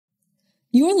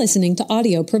You're listening to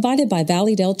audio provided by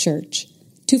Valleydale Church.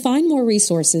 To find more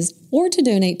resources or to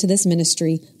donate to this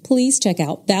ministry, please check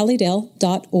out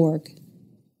valleydale.org.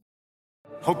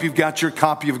 Hope you've got your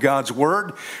copy of God's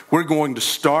Word. We're going to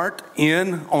start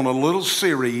in on a little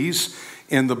series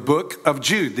in the book of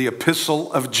Jude, the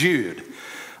Epistle of Jude.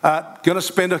 Going to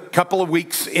spend a couple of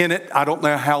weeks in it. I don't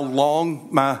know how long.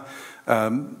 My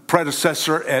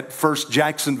predecessor at First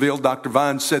Jacksonville, Dr.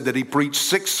 Vine, said that he preached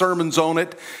 6 sermons on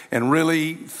it and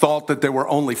really thought that there were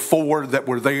only 4 that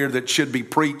were there that should be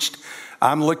preached.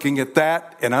 I'm looking at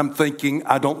that and I'm thinking,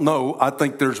 I don't know. I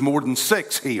think there's more than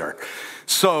 6 here.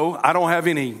 So I don't have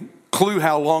any clue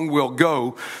how long we'll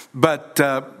go, but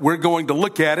we're going to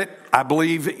look at it. I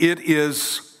believe it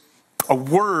is a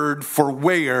word for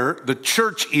where the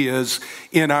church is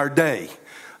in our day.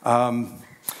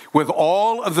 With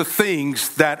all of the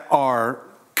things that are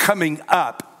coming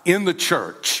up in the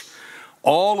church,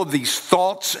 all of these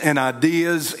thoughts and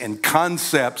ideas and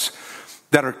concepts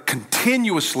that are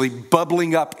continuously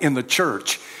bubbling up in the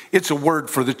church, it's a word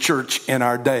for the church in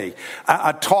our day.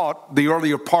 I taught the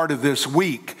earlier part of this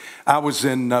week. I was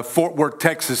in Fort Worth,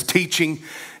 Texas, teaching,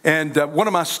 and one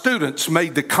of my students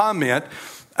made the comment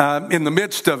in the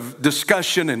midst of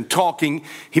discussion and talking.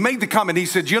 He made the comment, he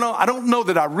said, I don't know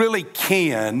that I really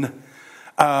can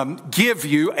give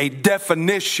you a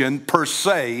definition per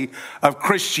se of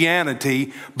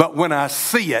Christianity, but when I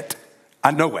see it, I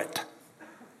know it.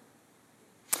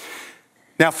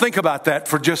 Now think about that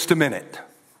for just a minute.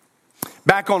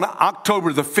 Back on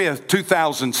October the 5th,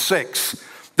 2006,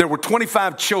 there were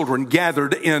 25 children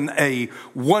gathered in a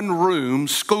one-room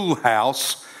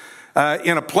schoolhouse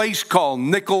in a place called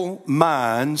Nickel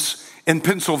Mines in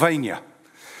Pennsylvania.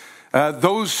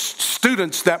 Those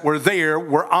students that were there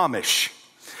were Amish.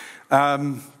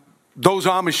 Those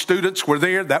Amish students were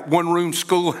there, that one-room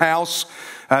schoolhouse.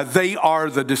 They are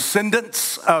the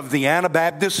descendants of the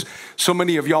Anabaptists. So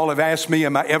many of y'all have asked me,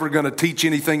 am I ever going to teach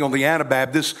anything on the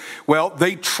Anabaptists? Well,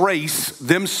 they trace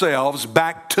themselves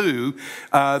back to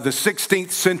the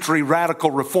 16th century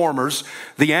radical reformers,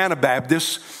 the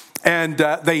Anabaptists. And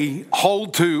they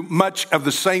hold to much of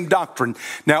the same doctrine.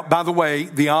 Now, by the way,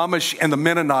 the Amish and the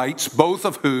Mennonites, both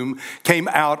of whom came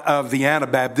out of the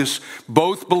Anabaptists,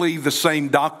 both believe the same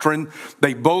doctrine.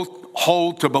 They both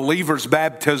hold to believers'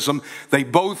 baptism. They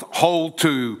both hold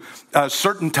to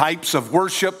certain types of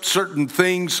worship, certain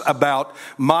things about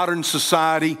modern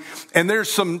society. And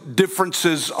there's some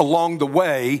differences along the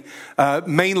way,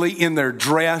 mainly in their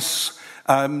dress,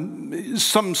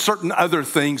 some certain other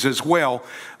things as well.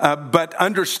 But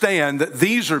understand that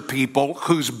these are people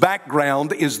whose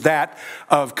background is that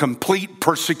of complete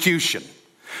persecution.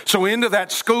 So into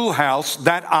that schoolhouse,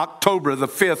 that October the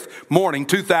 5th morning,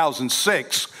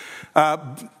 2006,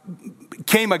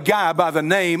 came a guy by the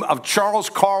name of Charles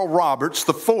Carl Roberts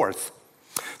IV,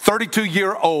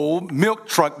 32-year-old milk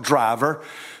truck driver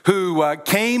who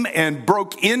came and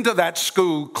broke into that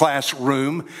school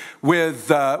classroom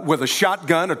with a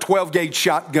shotgun, a 12-gauge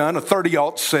shotgun, a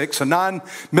 30-06, a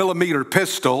 9mm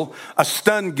pistol, a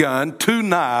stun gun, 2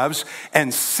 knives,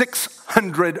 and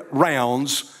 600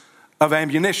 rounds of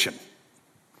ammunition,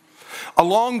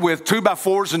 along with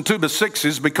 2x4s and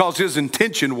 2x6s, because his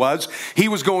intention was he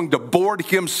was going to board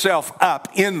himself up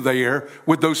in there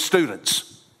with those students.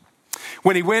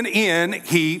 When he went in,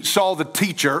 he saw the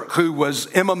teacher, who was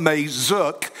Emma Mae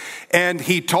Zook, and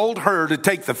he told her to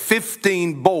take the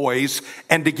 15 boys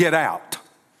and to get out.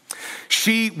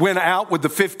 She went out with the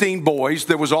 15 boys.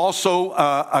 There was also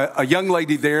a young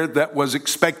lady there that was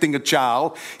expecting a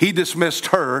child. He dismissed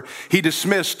her. He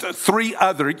dismissed 3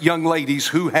 other young ladies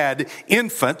who had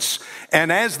infants.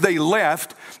 And as they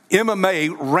left, Emma Mae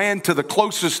ran to the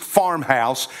closest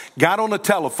farmhouse, got on the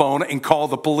telephone, and called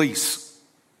the police.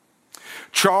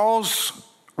 Charles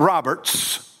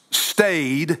Roberts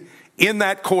stayed in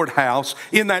that courthouse,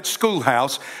 in that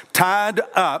schoolhouse, tied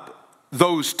up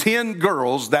those 10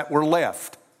 girls that were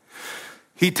left.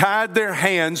 He tied their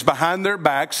hands behind their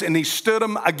backs and he stood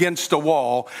them against a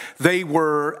wall. They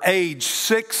were aged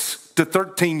 6 to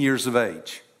 13 years of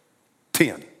age.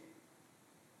 10.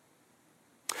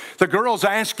 The girls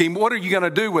asked him, "What are you going to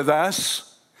do with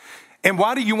us? And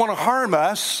why do you want to harm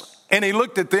us?" And he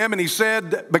looked at them and he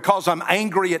said, "Because I'm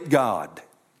angry at God."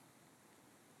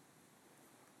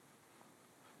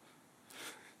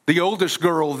 The oldest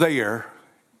girl there,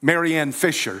 Marianne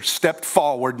Fisher, stepped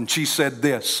forward and she said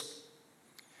this: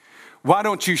 "Why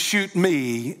don't you shoot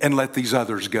me and let these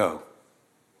others go?"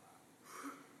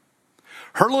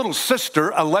 Her little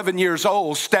sister, 11 years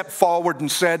old, stepped forward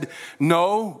and said,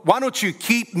 "No, why don't you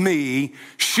keep me,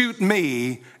 shoot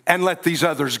me, and let these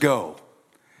others go?"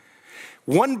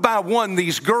 one by one,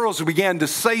 these girls began to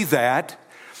say that,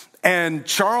 and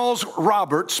Charles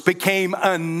Roberts became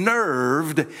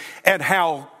unnerved at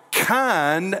how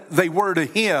kind they were to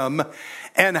him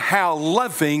and how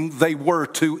loving they were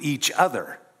to each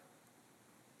other.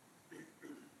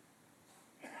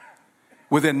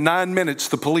 Within 9 minutes,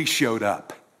 the police showed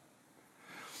up.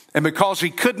 And because he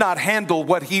could not handle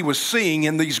what he was seeing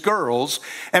in these girls,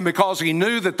 and because he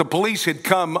knew that the police had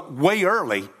come way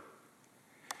early,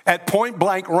 at point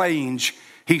blank range,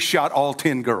 he shot all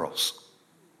 10 girls.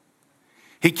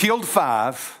 He killed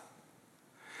 5.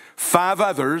 5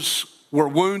 others were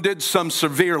wounded, some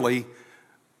severely,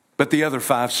 but the other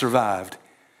 5 survived.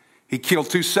 He killed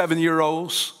 2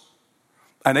 7-year-olds,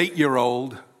 an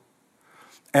 8-year-old,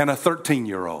 and a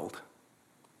 13-year-old.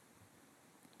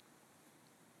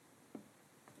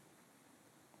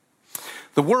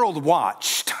 The world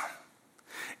watched.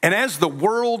 And as the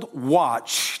world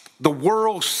watched, the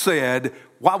world said,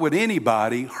 why would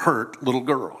anybody hurt little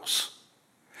girls?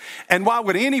 And why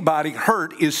would anybody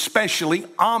hurt especially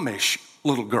Amish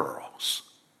little girls?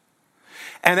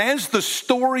 And as the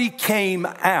story came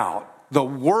out, the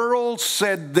world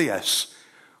said this: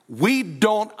 we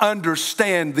don't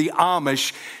understand the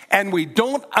Amish, and we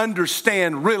don't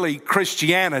understand really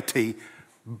Christianity,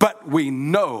 but we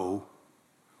know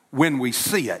when we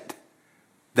see it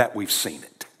that we've seen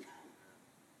it.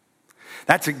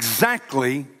 That's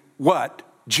exactly what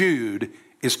Jude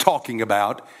is talking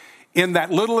about in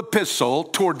that little epistle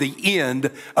toward the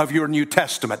end of your New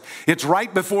Testament. It's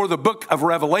right before the book of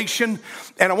Revelation,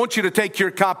 and I want you to take your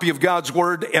copy of God's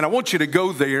Word, and I want you to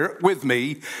go there with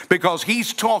me, because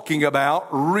he's talking about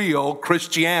real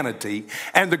Christianity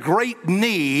and the great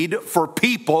need for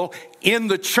people in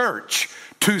the church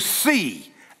to see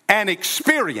and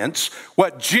experience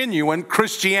what genuine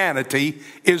Christianity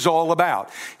is all about.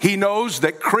 He knows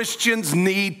that Christians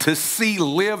need to see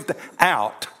lived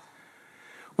out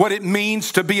what it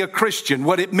means to be a Christian,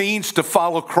 what it means to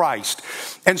follow Christ.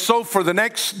 And so for the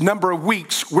next number of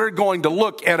weeks, we're going to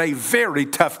look at a very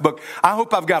tough book. I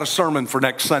hope I've got a sermon for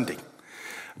next Sunday,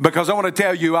 because I want to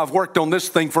tell you, I've worked on this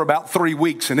thing for about 3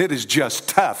 weeks, and it is just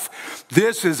tough.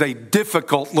 This is a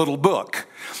difficult little book.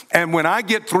 And when I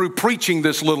get through preaching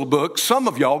this little book, some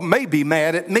of y'all may be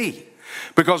mad at me,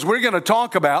 because we're going to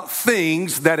talk about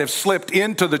things that have slipped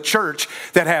into the church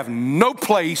that have no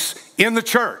place in the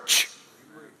church.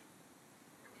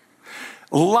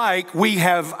 Like we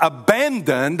have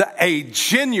abandoned a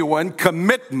genuine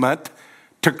commitment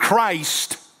to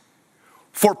Christ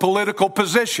for political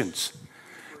positions.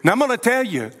 Now I'm going to tell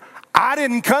you, I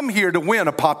didn't come here to win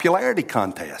a popularity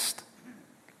contest.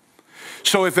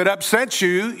 So if it upsets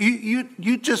you,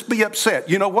 you just be upset.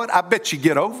 You know what? I bet you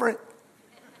get over it.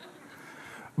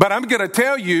 But I'm going to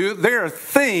tell you, there are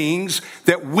things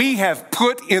that we have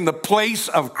put in the place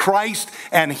of Christ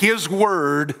and His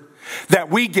Word that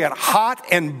we get hot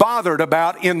and bothered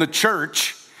about in the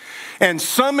church. And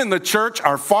some in the church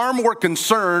are far more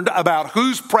concerned about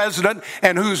who's president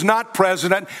and who's not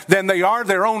president than they are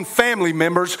their own family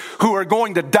members who are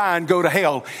going to die and go to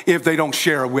hell if they don't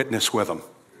share a witness with them.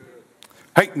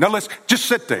 Hey, now let's just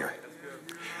sit there.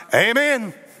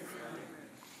 Amen.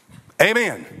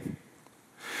 Amen.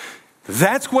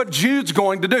 That's what Jude's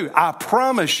going to do. I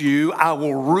promise you, I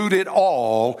will root it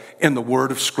all in the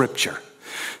Word of Scripture.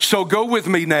 So go with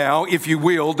me now, if you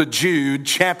will, to Jude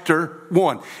chapter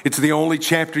 1. It's the only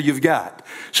chapter you've got.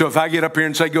 So if I get up here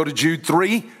and say go to Jude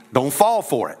 3, don't fall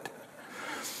for it.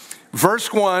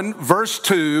 Verse 1, verse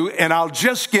 2, and I'll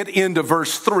just get into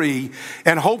verse 3,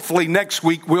 and hopefully next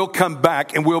week we'll come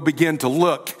back and we'll begin to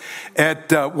look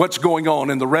at what's going on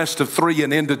in the rest of 3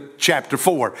 and into chapter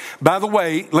 4. By the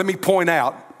way, let me point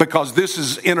out, because this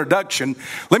is introduction,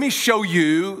 let me show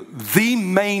you the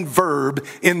main verb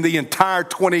in the entire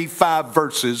 25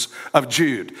 verses of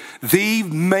Jude. The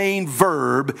main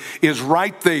verb is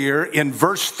right there in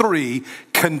verse 3,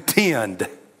 contend.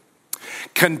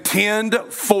 Contend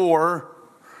for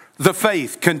the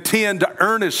faith. Contend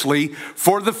earnestly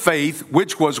for the faith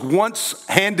which was once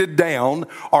handed down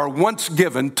or once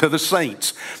given to the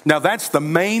saints. Now that's the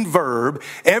main verb.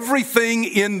 Everything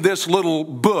in this little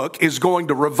book is going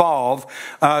to revolve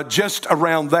just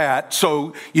around that.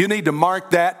 So you need to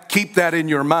mark that, keep that in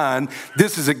your mind.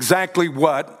 This is exactly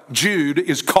what Jude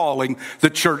is calling the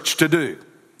church to do.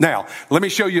 Now, let me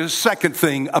show you a second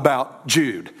thing about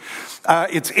Jude.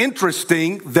 It's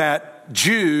interesting that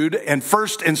Jude and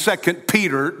 1st and 2nd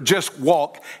Peter just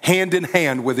walk hand in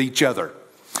hand with each other.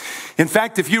 In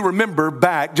fact, if you remember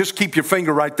back, just keep your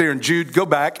finger right there in Jude, go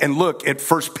back and look at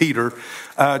 1 Peter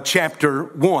chapter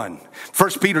 1. 1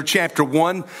 Peter chapter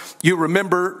 1, you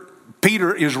remember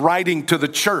Peter is writing to the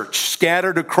church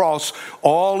scattered across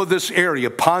all of this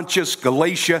area, Pontus,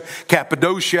 Galatia,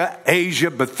 Cappadocia, Asia,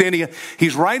 Bithynia.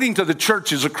 He's writing to the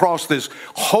churches across this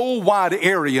whole wide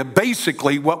area,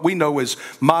 basically what we know as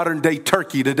modern day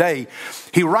Turkey today.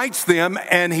 He writes them,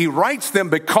 and he writes them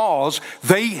because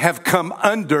they have come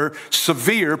under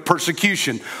severe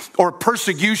persecution, or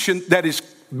persecution that is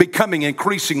becoming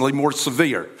increasingly more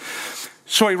severe.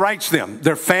 So he writes them.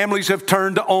 Their families have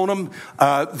turned on them.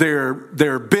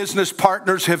 Their business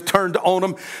partners have turned on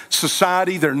them.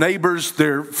 Society, their neighbors,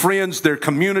 their friends, their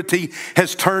community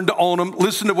has turned on them.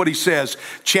 Listen to what he says.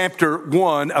 Chapter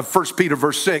 1 of 1 Peter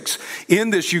verse 6.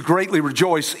 In this you greatly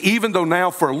rejoice, even though now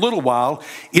for a little while,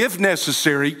 if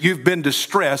necessary, you've been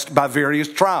distressed by various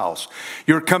trials.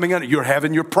 You're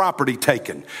having your property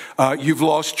taken. You've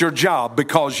lost your job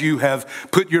because you have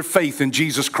put your faith in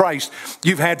Jesus Christ.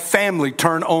 You've had family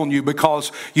turn on you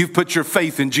because you've put your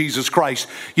faith in Jesus Christ.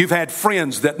 You've had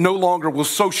friends that no longer will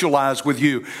socialize with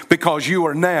you because you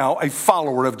are now a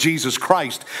follower of Jesus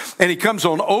Christ. And he comes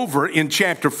on over in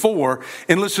chapter 4,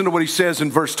 and listen to what he says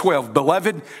in verse 12.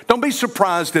 Beloved, don't be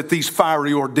surprised at these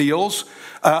fiery ordeals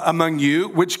among you,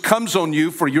 which comes on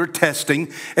you for your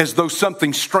testing, as though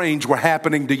something strange were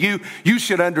happening to you. You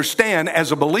should understand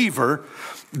as a believer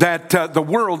that the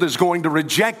world is going to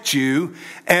reject you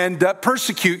and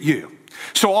persecute you.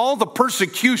 So all the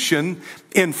persecution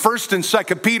in 1st and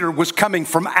 2nd Peter was coming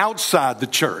from outside the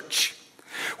church.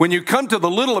 When you come to the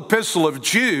little epistle of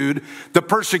Jude, the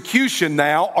persecution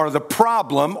now, or the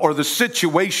problem, or the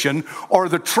situation, or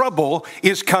the trouble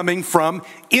is coming from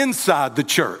inside the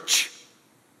church.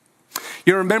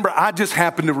 You remember, I just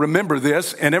happen to remember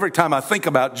this, and every time I think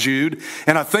about Jude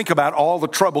and I think about all the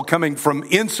trouble coming from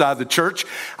inside the church,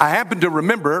 I happen to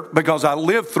remember, because I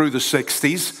lived through the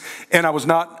 60s, and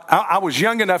I was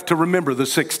young enough to remember the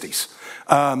 60s.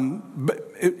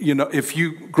 If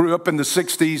you grew up in the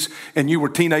 60s and you were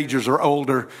teenagers or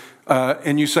older,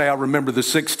 and you say, I remember the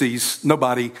 60s,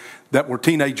 nobody that were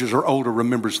teenagers or older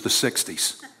remembers the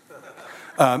 60s.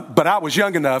 But I was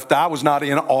young enough that I was not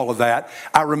in all of that.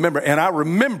 I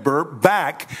remember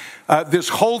back this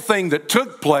whole thing that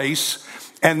took place,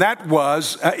 and that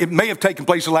was, it may have taken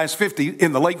place in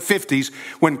the late 50s,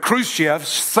 when Khrushchev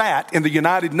sat in the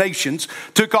United Nations,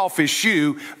 took off his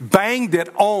shoe, banged it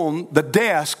on the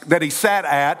desk that he sat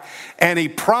at, and he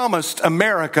promised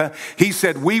America, he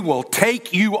said, we will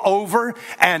take you over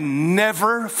and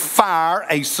never fire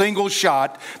a single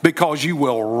shot because you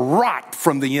will rot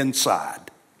from the inside.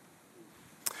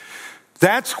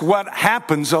 That's what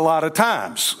happens a lot of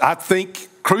times. I think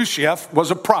Khrushchev was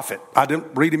a prophet. I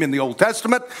didn't read him in the Old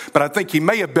Testament, but I think he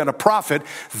may have been a prophet.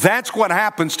 That's what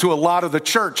happens to a lot of the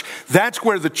church. That's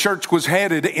where the church was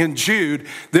headed in Jude.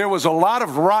 There was a lot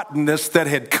of rottenness that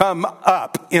had come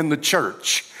up in the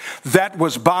church that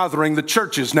was bothering the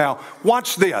churches. Now,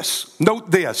 watch this.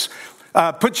 Note this.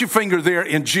 Put your finger there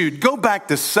in Jude. Go back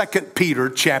to 2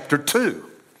 Peter chapter 2.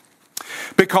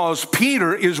 Because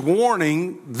Peter is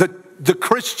warning the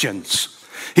Christians.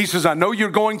 He says, I know you're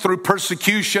going through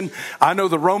persecution. I know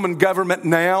the Roman government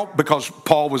now, because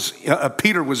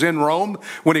Peter was in Rome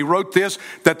when he wrote this,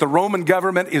 that the Roman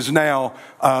government is now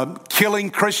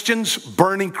killing Christians,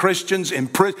 burning Christians,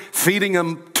 feeding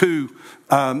them to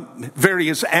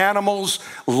various animals,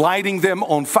 lighting them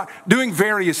on fire, doing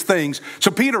various things. So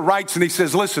Peter writes and he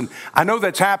says, listen, I know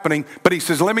that's happening, but he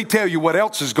says, let me tell you what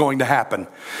else is going to happen.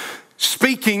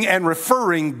 Speaking and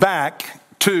referring back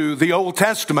to the Old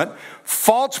Testament,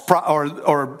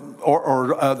 the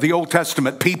Old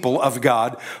Testament people of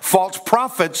God, false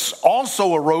prophets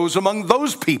also arose among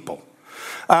those people.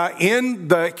 In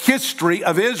the history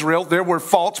of Israel, there were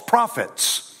false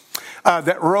prophets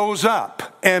that rose up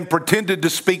and pretended to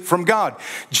speak from God.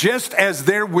 Just as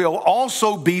there will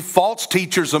also be false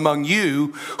teachers among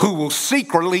you who will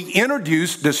secretly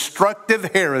introduce destructive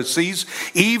heresies,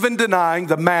 even denying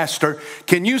the master.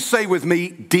 Can you say with me,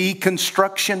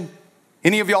 deconstruction?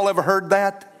 Any of y'all ever heard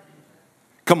that?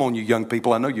 Come on, you young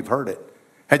people, I know you've heard it.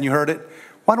 Hadn't you heard it?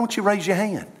 Why don't you raise your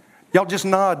hand? Y'all just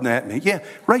nodding at me. Yeah,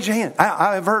 raise your hand.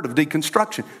 I have heard of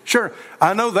deconstruction. Sure,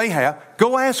 I know they have.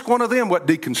 Go ask one of them what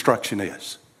deconstruction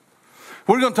is.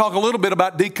 We're going to talk a little bit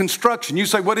about deconstruction. You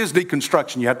say, what is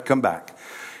deconstruction? You have to come back,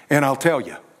 and I'll tell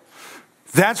you.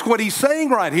 That's what he's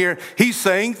saying right here. He's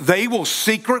saying they will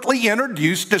secretly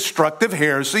introduce destructive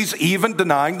heresies, even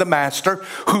denying the master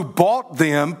who bought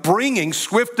them, bringing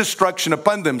swift destruction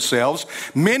upon themselves.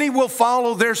 Many will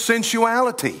follow their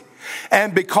sensuality.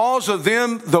 And because of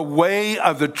them, the way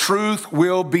of the truth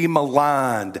will be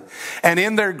maligned. And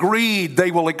in their greed, they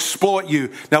will exploit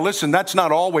you. Now listen, that's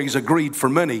not always a greed for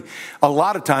money. A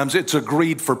lot of times it's a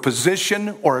greed for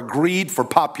position, or a greed for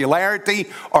popularity,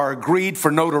 or a greed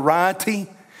for notoriety.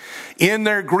 In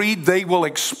their greed, they will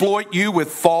exploit you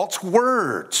with false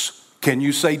words. Can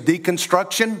you say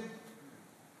deconstruction?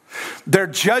 Their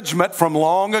judgment from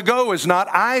long ago is not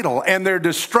idle, and their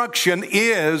destruction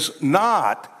is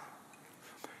not.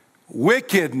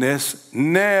 Wickedness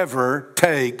never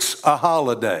takes a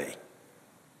holiday.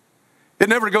 It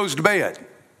never goes to bed.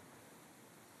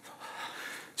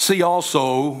 See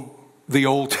also the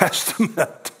Old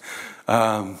Testament.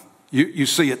 You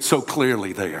see it so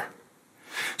clearly there.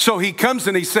 So he comes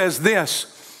and he says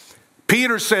this.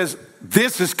 Peter says,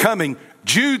 this is coming.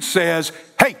 Jude says,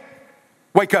 hey,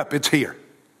 wake up, it's here.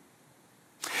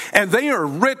 And they are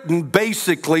written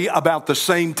basically about the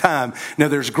same time. Now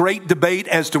there's great debate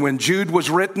as to when Jude was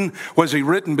written. Was he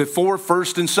written before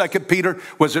 1st and 2nd Peter?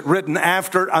 Was it written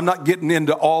after? I'm not getting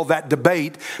into all that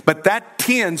debate, but that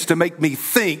tends to make me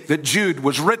think that Jude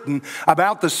was written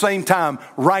about the same time,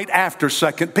 right after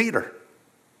 2nd Peter.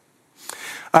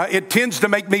 It tends to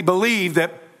make me believe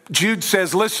that Jude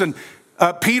says, listen,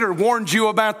 Peter warned you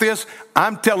about this.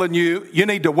 I'm telling you, you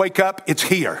need to wake up. It's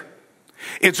here.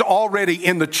 It's already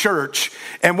in the church.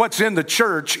 And what's in the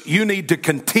church, you need to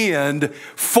contend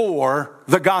for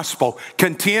the gospel.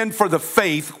 Contend for the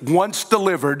faith once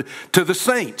delivered to the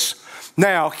saints.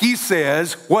 Now, he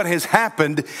says what has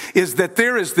happened is that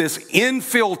there is this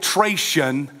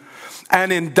infiltration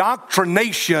and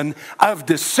indoctrination of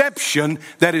deception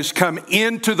that has come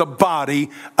into the body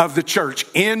of the church,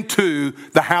 into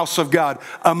the house of God,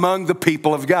 among the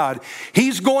people of God.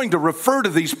 He's going to refer to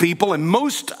these people, and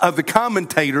most of the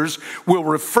commentators will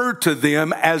refer to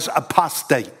them as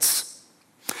apostates.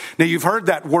 Now, you've heard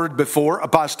that word before,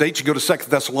 apostates. You go to 2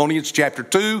 Thessalonians chapter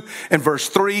 2 and verse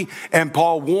 3, and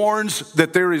Paul warns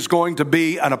that there is going to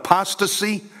be an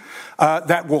apostasy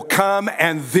that will come,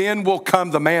 and then will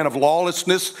come the man of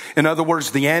lawlessness. In other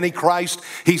words, the Antichrist.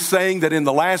 He's saying that in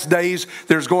the last days,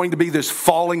 there's going to be this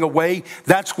falling away.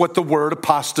 That's what the word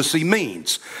apostasy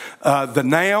means. The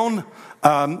noun,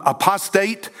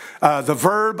 apostate, the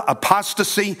verb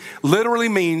apostasy literally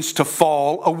means to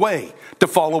fall away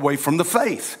from the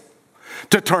faith,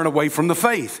 to turn away from the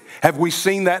faith. Have we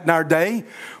seen that in our day?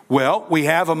 Well, we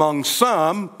have among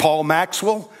some, Paul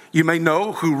Maxwell, you may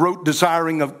know, who wrote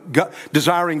Desiring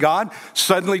God,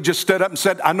 suddenly just stood up and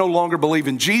said, I no longer believe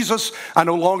in Jesus. I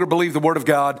no longer believe the Word of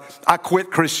God. I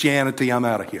quit Christianity. I'm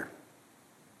out of here.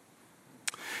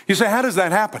 You say, how does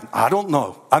that happen? I don't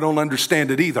know. I don't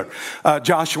understand it either.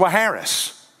 Joshua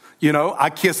Harris, I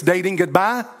Kissed Dating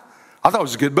Goodbye. I thought it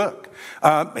was a good book.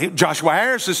 Joshua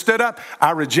Harris has stood up.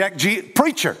 I reject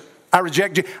preacher. I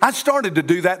reject you. I started to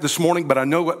do that this morning, but I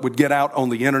know it would get out on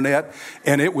the internet,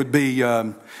 and it would be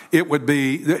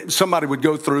somebody would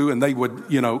go through and they would,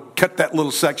 cut that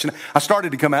little section. I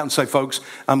started to come out and say, folks,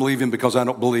 I'm leaving because I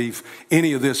don't believe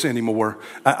any of this anymore.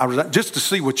 Just to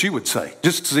see what you would say,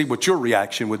 just to see what your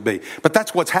reaction would be. But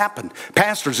that's what's happened.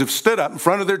 Pastors have stood up in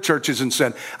front of their churches and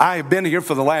said, I have been here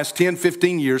for the last 10,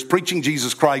 15 years preaching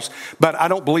Jesus Christ, but I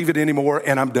don't believe it anymore,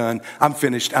 and I'm done. I'm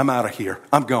finished. I'm out of here.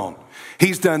 I'm gone.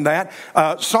 He's done that.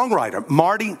 Songwriter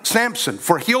Marty Sampson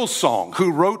for Hillsong,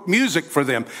 who wrote music for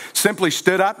them, simply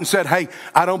stood up and said, hey,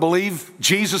 I don't believe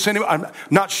Jesus anymore. I'm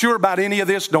not sure about any of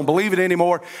this. Don't believe it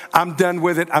anymore. I'm done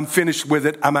with it. I'm finished with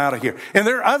it. I'm out of here. And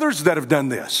there are others that have done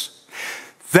this.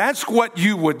 That's what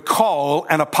you would call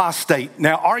an apostate.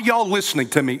 Now, are y'all listening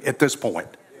to me at this point?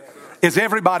 Is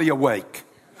everybody awake?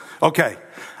 Okay.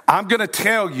 I'm going to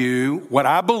tell you what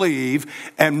I believe,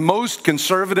 and most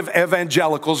conservative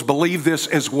evangelicals believe this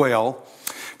as well.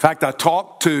 In fact, I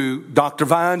talked to Dr.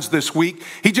 Vines this week.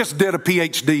 He just did a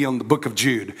PhD on the book of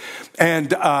Jude.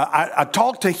 And I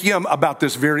talked to him about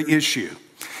this very issue,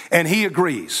 and he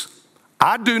agrees.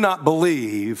 I do not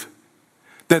believe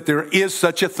that there is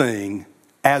such a thing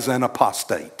as an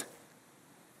apostate.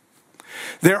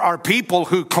 There are people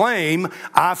who claim,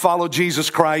 I follow Jesus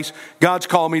Christ. God's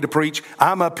called me to preach.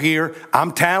 I'm up here.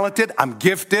 I'm talented. I'm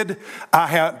gifted. I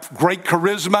have great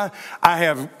charisma. I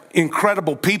have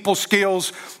incredible people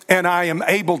skills, and I am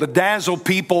able to dazzle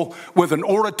people with an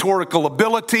oratorical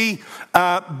ability.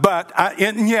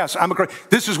 Yes,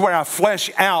 this is where I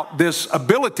flesh out this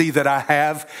ability that I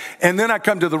have. And then I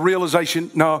come to the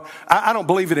realization, no, I don't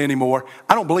believe it anymore.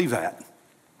 I don't believe that.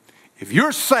 If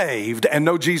you're saved and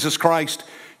know Jesus Christ,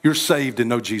 you're saved and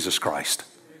know Jesus Christ.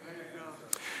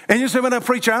 And you say, well,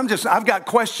 preacher, I've got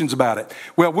questions about it.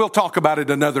 Well, we'll talk about it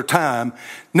another time.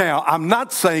 Now, I'm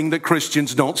not saying that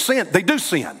Christians don't sin. They do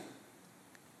sin.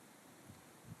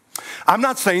 I'm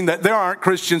not saying that there aren't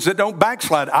Christians that don't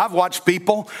backslide. I've watched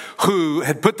people who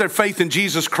had put their faith in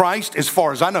Jesus Christ, as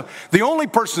far as I know. The only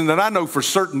person that I know for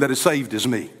certain that is saved is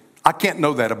me. I can't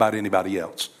know that about anybody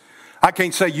else. I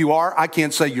can't say you are. I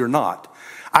can't say you're not.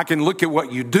 I can look at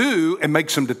what you do and make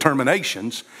some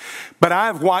determinations. But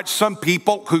I've watched some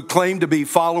people who claim to be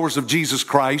followers of Jesus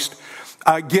Christ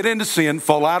get into sin,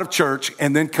 fall out of church,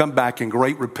 and then come back in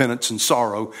great repentance and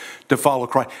sorrow to follow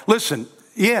Christ. Listen,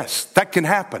 yes, that can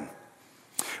happen.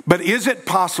 But is it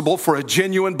possible for a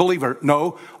genuine believer?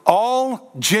 No,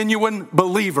 all genuine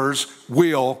believers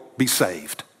will be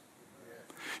saved.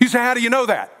 You say, how do you know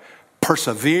that?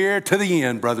 Persevere to the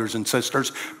end, brothers and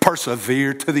sisters.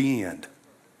 Persevere to the end.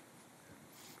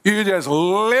 You just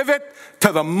live it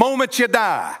to the moment you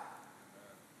die.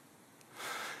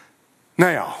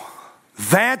 Now,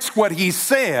 that's what he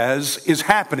says is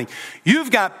happening.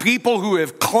 You've got people who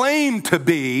have claimed to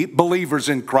be believers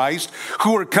in Christ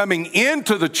who are coming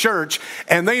into the church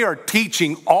and they are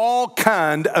teaching all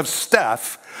kind of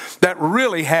stuff that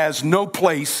really has no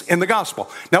place in the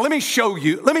gospel. Now let me show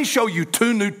you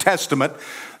two New Testament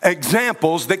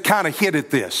examples that kind of hit at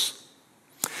this.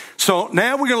 So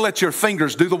now we're going to let your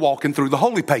fingers do the walking through the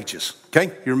holy pages.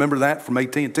 Okay? You remember that from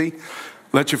AT&T?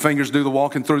 Let your fingers do the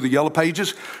walking through the yellow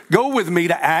pages. Go with me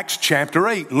to Acts chapter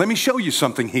 8. And let me show you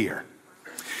something here.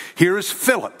 Here is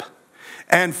Philip.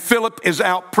 And Philip is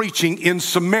out preaching in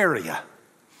Samaria.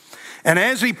 And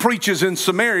as he preaches in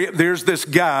Samaria, there's this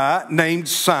guy named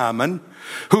Simon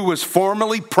who was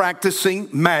formerly practicing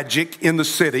magic in the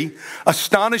city,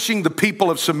 astonishing the people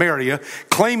of Samaria,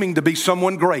 claiming to be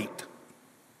someone great.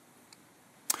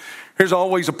 There's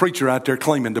always a preacher out there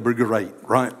claiming to be great,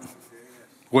 right?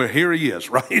 Well, here he is,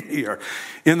 right here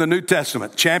in the New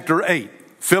Testament, chapter 8.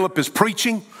 Philip is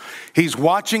preaching. He's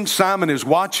watching. Simon is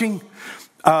watching.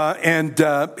 And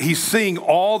he's seeing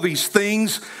all these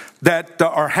things that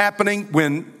are happening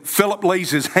when Philip lays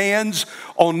his hands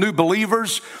on new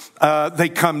believers. They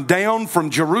come down from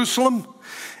Jerusalem.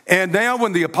 And now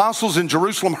when the apostles in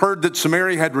Jerusalem heard that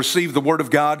Samaria had received the word of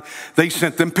God, they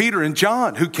sent them Peter and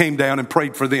John, who came down and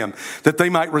prayed for them, that they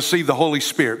might receive the Holy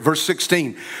Spirit. Verse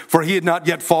 16, for he had not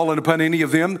yet fallen upon any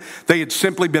of them. They had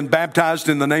simply been baptized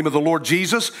in the name of the Lord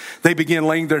Jesus. They began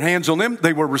laying their hands on them.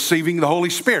 They were receiving the Holy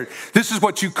Spirit. This is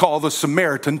what you call the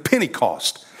Samaritan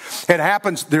Pentecost. It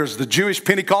happens, there's the Jewish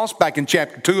Pentecost back in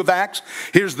chapter 2 of Acts.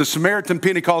 Here's the Samaritan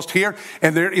Pentecost here,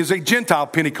 and there is a Gentile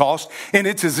Pentecost. And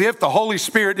it's as if the Holy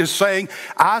Spirit is saying,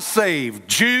 I save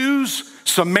Jews,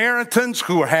 Samaritans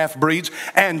who are half-breeds,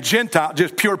 and Gentiles,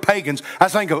 just pure pagans. I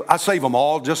save them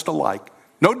all just alike.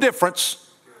 No difference.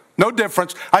 No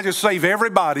difference. I just save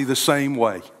everybody the same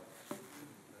way.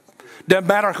 Doesn't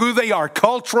matter who they are,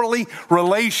 culturally,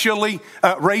 racially,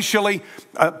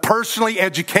 personally,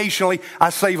 educationally,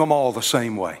 I save them all the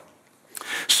same way.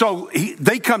 So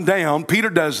they come down,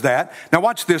 Peter does that. Now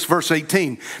watch this, verse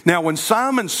 18. Now when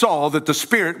Simon saw that the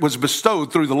Spirit was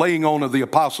bestowed through the laying on of the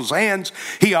apostles' hands,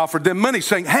 he offered them money,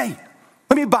 saying, hey,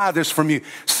 let me buy this from you.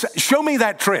 Show me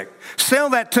that trick.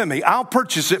 Sell that to me. I'll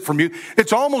purchase it from you.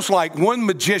 It's almost like one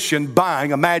magician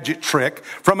buying a magic trick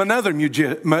from another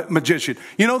magician.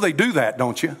 You know they do that,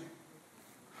 don't you?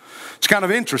 It's kind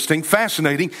of interesting,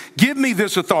 fascinating. Give me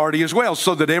this authority as well,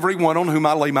 so that everyone on whom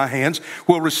I lay my hands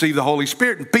will receive the Holy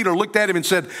Spirit. And Peter looked at him and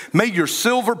said, may your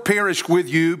silver perish with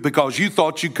you, because you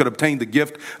thought you could obtain the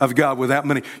gift of God without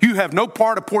money. You have no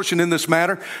part or portion in this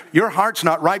matter. Your heart's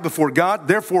not right before God.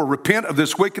 Therefore, repent of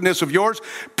this wickedness of yours.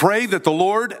 Pray that the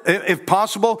Lord, if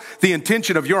possible, the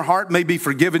intention of your heart may be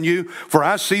forgiven you. For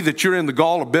I see that you're in the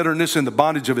gall of bitterness and the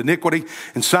bondage of iniquity.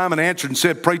 And Simon answered and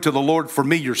said, pray to the Lord for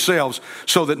me yourselves,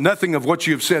 so that nothing of what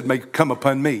you have said may come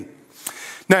upon me.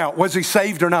 Now, was he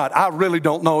saved or not? I really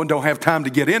don't know and don't have time to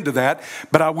get into that.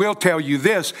 But I will tell you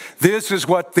this. This is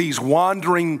what these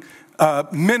wandering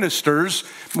ministers,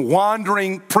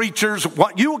 wandering preachers,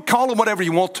 what you call them whatever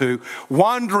you want to,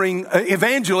 wandering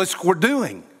evangelists were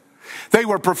doing. They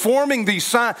were performing these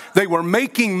signs. They were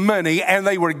making money and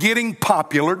they were getting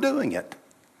popular doing it.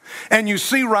 And you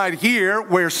see right here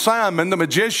where Simon, the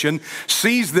magician,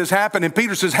 sees this happen. And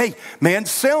Peter says, hey, man,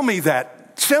 sell me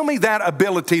that. Sell me that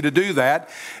ability to do that.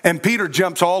 And Peter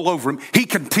jumps all over him. He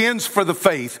contends for the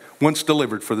faith once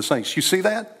delivered for the saints. You see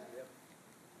that?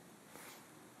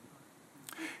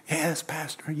 Yes,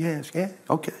 Pastor. Yes, yeah.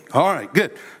 Okay. All right,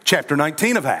 good. Chapter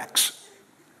 19 of Acts.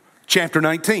 Chapter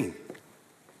 19.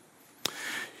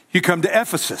 You come to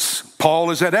Ephesus. Paul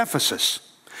is at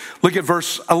Ephesus. Look at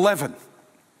verse 11.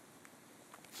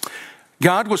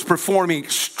 God was performing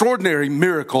extraordinary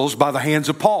miracles by the hands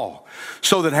of Paul,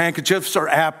 so that handkerchiefs or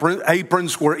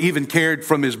aprons were even carried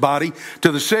from his body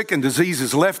to the sick, and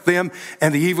diseases left them,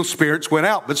 and the evil spirits went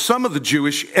out. But some of the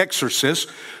Jewish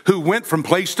exorcists who went from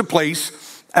place to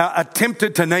place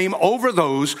attempted to name over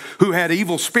those who had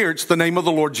evil spirits the name of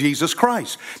the Lord Jesus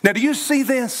Christ. Now, do you see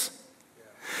this?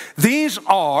 These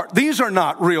are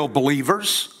not real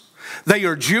believers. They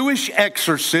are Jewish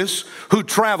exorcists who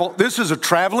travel. This is a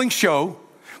traveling show.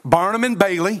 Barnum and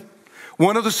Bailey,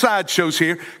 one of the side shows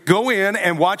here, go in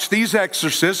and watch these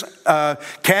exorcists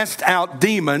cast out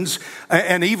demons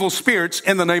and evil spirits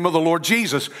in the name of the Lord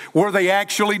Jesus. Were they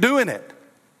actually doing it?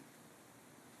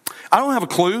 I don't have a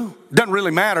clue. Doesn't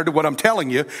really matter to what I'm telling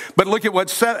you. But look at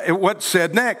what's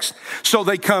said next. So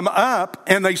they come up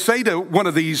and they say to one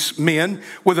of these men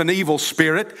with an evil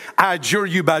spirit, I adjure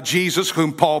you by Jesus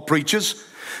whom Paul preaches.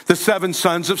 The 7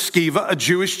 sons of Sceva, a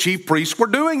Jewish chief priest, were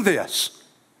doing this.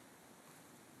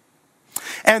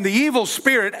 And the evil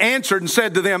spirit answered and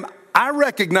said to them, I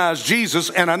recognize Jesus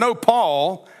and I know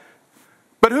Paul,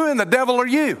 but who in the devil are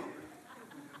you?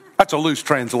 That's a loose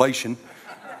translation.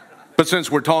 But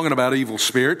since we're talking about evil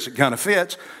spirits, it kind of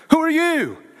fits. Who are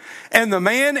you? And the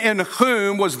man in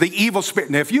whom was the evil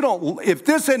spirit. Now, if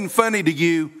this isn't funny to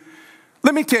you,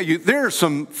 let me tell you, there are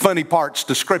some funny parts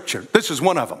to Scripture. This is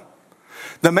one of them.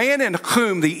 The man in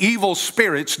whom the evil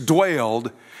spirits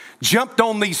dwelled jumped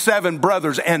on these 7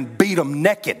 brothers and beat them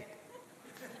naked.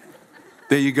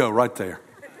 There you go, right there.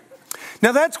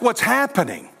 Now, that's what's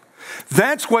happening.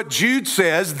 That's what Jude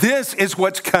says. This is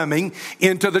what's coming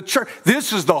into the church.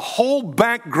 This is the whole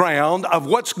background of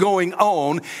what's going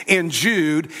on in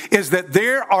Jude, is that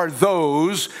there are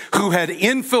those who had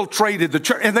infiltrated the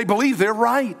church, and they believe they're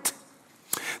right.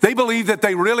 They believe that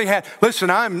they really had, listen,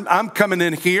 I'm coming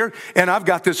in here and I've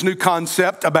got this new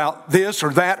concept about this or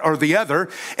that or the other,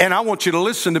 and I want you to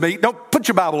listen to me. Don't put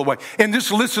your Bible away and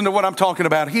just listen to what I'm talking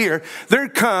about here.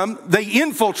 They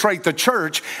infiltrate the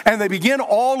church and they begin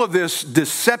all of this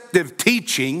deceptive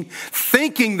teaching,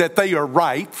 thinking that they are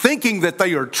right, thinking that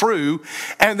they are true,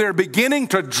 and they're beginning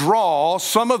to draw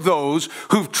some of those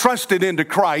who've trusted into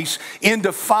Christ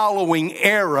into following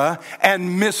error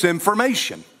and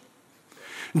misinformation.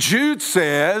 Jude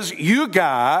says, you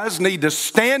guys need to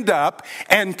stand up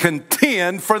and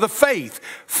contend for the faith.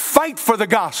 Fight for the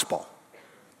gospel.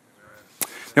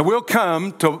 Now, we'll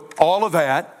come to all of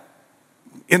that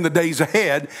in the days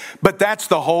ahead, but that's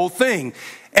the whole thing.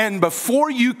 And before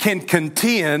you can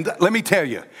contend, let me tell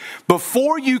you,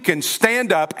 before you can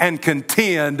stand up and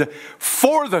contend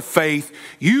for the faith,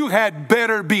 you had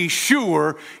better be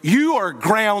sure you are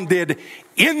grounded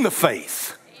in the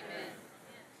faith.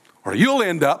 Or you'll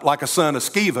end up like a son of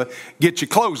Sceva, get your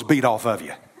clothes beat off of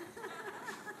you.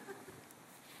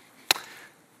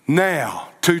 Now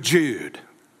to Jude.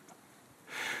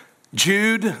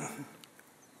 Jude,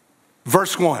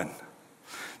 verse 1.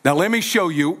 Now let me show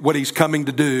you what he's coming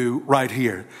to do right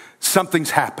here.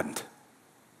 Something's happened.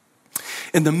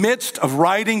 In the midst of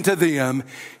writing to them,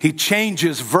 he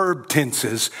changes verb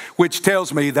tenses, which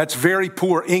tells me that's very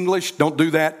poor English. Don't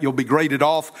do that. You'll be graded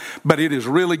off. But it is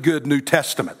really good New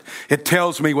Testament. It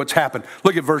tells me what's happened.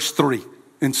 Look at verse 3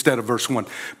 instead of verse 1.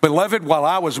 Beloved, while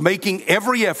I was making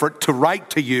every effort to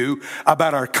write to you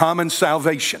about our common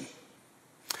salvation.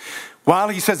 While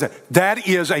he says that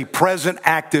is a present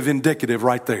active indicative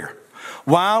right there.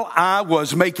 While I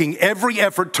was making every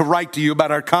effort to write to you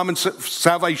about our common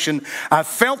salvation, I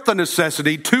felt the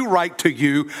necessity to write to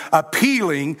you,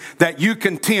 appealing that you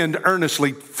contend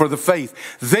earnestly for the faith.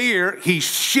 There, he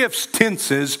shifts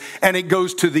tenses, and it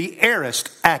goes to the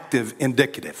aorist active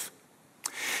indicative.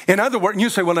 In other words, you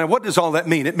say, well, now what does all that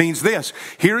mean? It means this.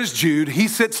 Here is Jude. He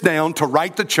sits down to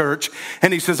write the church,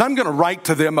 and he says, I'm going to write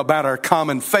to them about our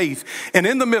common faith. And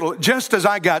in the middle, just as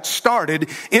I got started,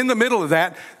 in the middle of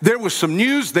that, there was some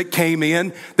news that came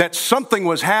in that something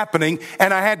was happening,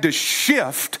 and I had to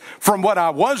shift from what I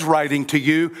was writing to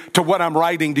you to what I'm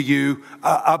writing to you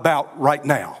about right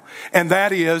now. And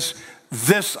that is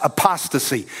this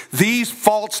apostasy, these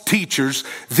false teachers,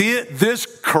 this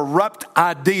corrupt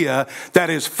idea that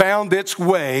has found its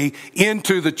way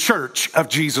into the church of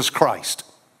Jesus Christ.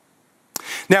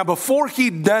 Now, before he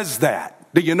does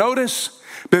that, do you notice?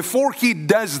 Before he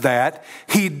does that,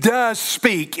 he does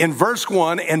speak in verse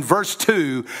 1 and verse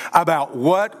 2 about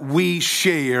what we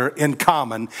share in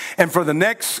common. And for the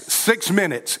next 6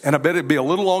 minutes, and I bet it'd be a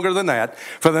little longer than that,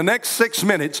 for the next 6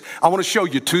 minutes, I want to show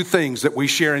you 2 things that we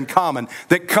share in common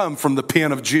that come from the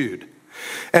pen of Jude.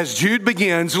 As Jude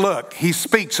begins, look, he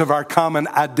speaks of our common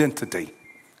identity.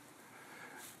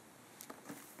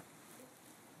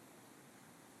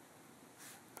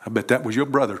 bet that was your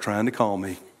brother trying to call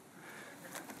me.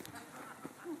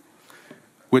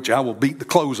 Which I will beat the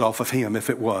clothes off of him if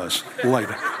it was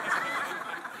later.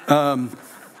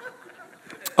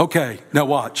 Okay, now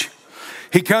watch.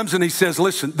 He comes and he says,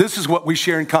 listen, this is what we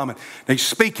share in common. Now he's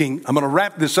speaking. I'm going to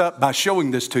wrap this up by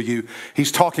showing this to you.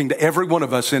 He's talking to every one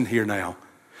of us in here now.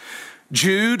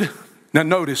 Jude, now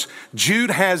notice,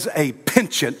 Jude has a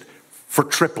penchant for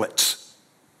triplets,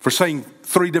 for saying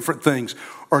three different things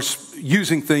or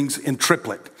using things in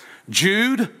triplet.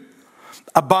 Jude,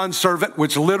 a bondservant,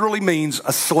 which literally means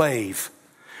a slave.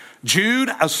 Jude,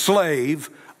 a slave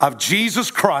of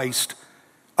Jesus Christ,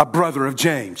 a brother of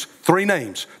James. Three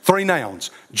names, three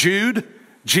nouns. Jude,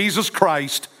 Jesus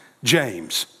Christ,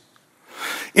 James.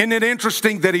 Isn't it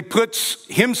interesting that he puts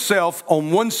himself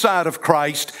on one side of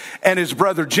Christ and his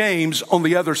brother James on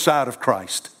the other side of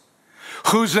Christ?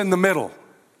 Who's in the middle?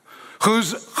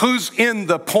 Who's in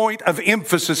the point of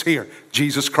emphasis here?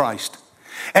 Jesus Christ.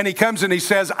 And he comes and he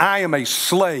says, I am a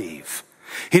slave.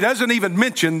 He doesn't even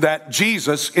mention that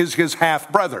Jesus is his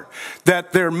half-brother,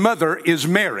 that their mother is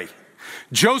Mary.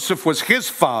 Joseph was his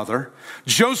father.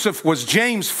 Joseph was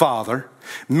James' father.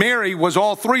 Mary was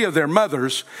all three of their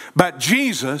mothers. But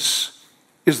Jesus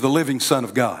is the living Son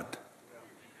of God.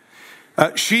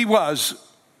 She was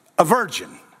a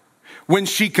virgin when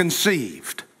she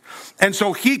conceived. And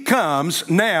so he comes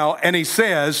now and he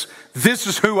says, this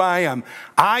is who I am.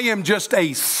 I am just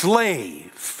a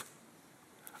slave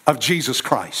of Jesus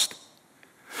Christ.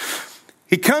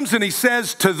 He comes and he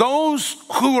says, to those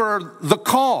who are the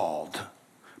called,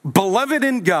 beloved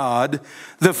in God,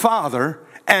 the Father,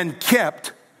 and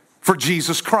kept for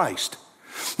Jesus Christ.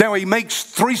 Now he makes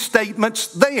three statements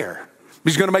there.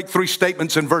 He's going to make three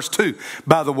statements in verse 2,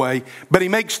 by the way. But he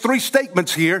makes three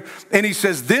statements here, and he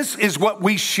says, this is what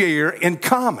we share in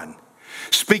common.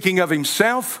 Speaking of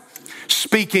himself,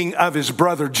 speaking of his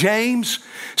brother James,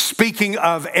 speaking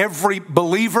of every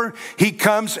believer, he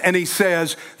comes and he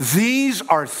says, these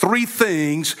are three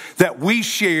things that we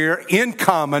share in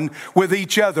common with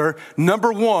each other.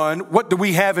 Number one, what do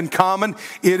we have in common?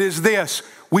 It is this: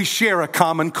 we share a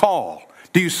common call.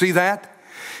 Do you see that?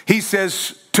 He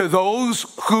says, to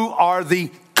those who are the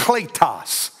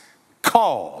kletos,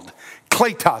 called.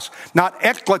 Kletos, not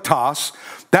ekletos.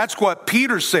 That's what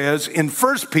Peter says in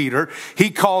 1 Peter.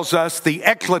 He calls us the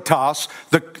ekletos,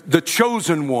 the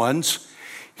chosen ones.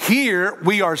 Here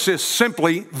we are just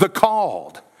simply the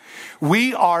called.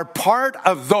 We are part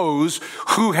of those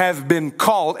who have been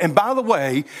called. And by the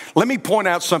way, let me point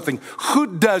out something.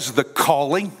 Who does the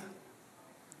calling?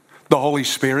 The Holy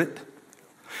Spirit.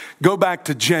 Go back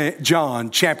to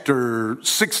John chapter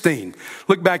 16.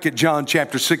 Look back at John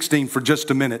chapter 16 for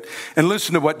just a minute and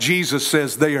listen to what Jesus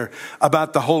says there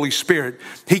about the Holy Spirit.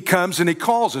 He comes and he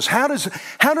calls us. How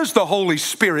does the Holy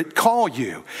Spirit call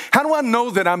you? How do I know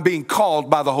that I'm being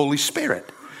called by the Holy Spirit?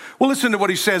 Well, listen to what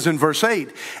he says in verse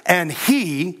 8. And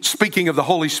he, speaking of the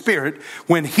Holy Spirit,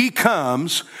 when he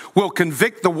comes, will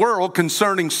convict the world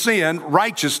concerning sin,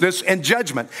 righteousness, and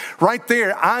judgment. Right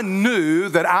there, I knew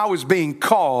that I was being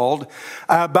called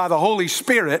by the Holy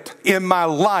Spirit in my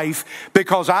life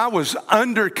because I was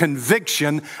under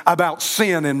conviction about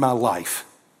sin in my life.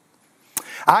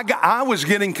 I was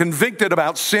getting convicted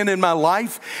about sin in my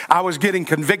life. I was getting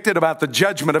convicted about the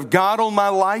judgment of God on my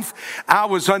life. I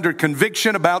was under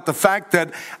conviction about the fact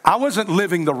that I wasn't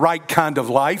living the right kind of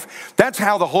life. That's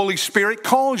how the Holy Spirit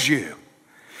calls you.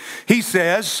 He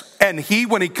says, and he,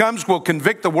 when he comes, will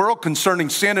convict the world concerning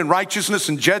sin and righteousness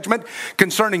and judgment.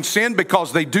 Concerning sin,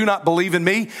 because they do not believe in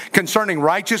me. Concerning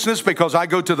righteousness, because I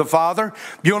go to the Father.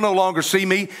 You'll no longer see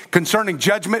me. Concerning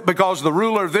judgment, because the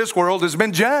ruler of this world has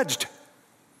been judged.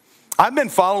 I've been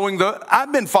following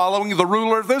the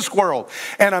ruler of this world,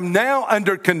 and I'm now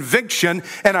under conviction,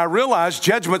 and I realize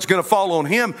judgment's going to fall on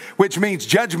him, which means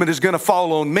judgment is going to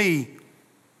fall on me.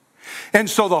 And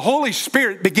so the Holy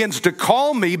Spirit begins to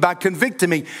call me by convicting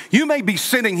me. You may be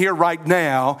sitting here right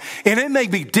now, and it may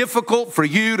be difficult for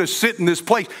you to sit in this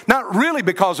place, not really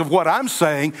because of what I'm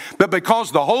saying, but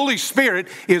because the Holy Spirit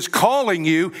is calling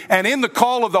you, and in the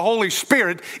call of the Holy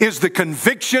Spirit is the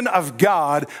conviction of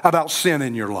God about sin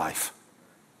in your life.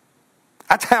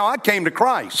 That's how I came to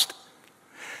Christ.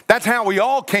 That's how we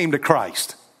all came to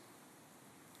Christ.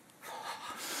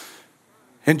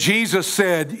 And Jesus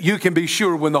said, you can be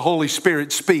sure when the Holy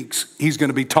Spirit speaks, he's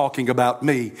going to be talking about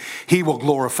me. He will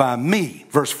glorify me.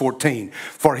 Verse 14,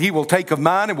 for he will take of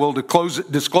mine and will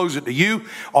disclose it to you.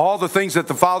 All the things that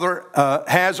the Father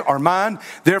has are mine.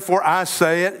 Therefore I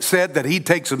said that he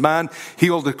takes of mine.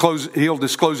 He'll disclose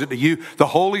it to you. The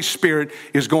Holy Spirit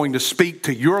is going to speak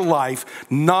to your life,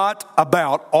 not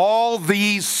about all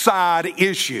these side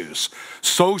issues.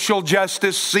 social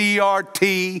justice,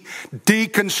 CRT,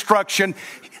 deconstruction.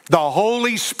 The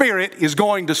Holy Spirit is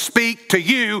going to speak to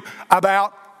you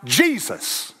about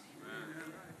Jesus.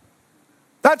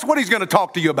 That's what he's going to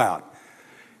talk to you about.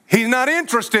 He's not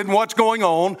interested in what's going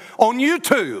on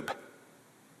YouTube.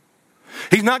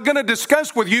 He's not going to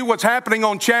discuss with you what's happening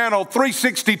on channel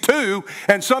 362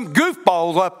 and some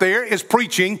goofballs up there is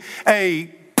preaching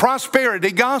a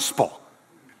prosperity gospel.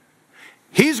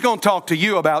 He's going to talk to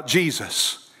you about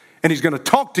Jesus. And he's going to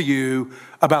talk to you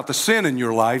about the sin in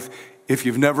your life if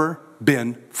you've never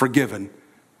been forgiven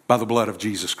by the blood of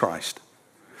Jesus Christ.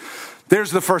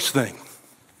 There's the first thing.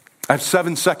 I have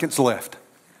 7 seconds left.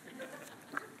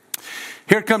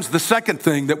 Here comes the second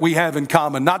thing that we have in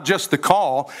common, not just the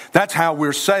call, that's how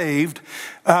we're saved,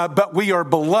 but we are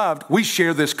beloved. We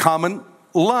share this common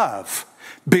love,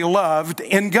 beloved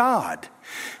in God.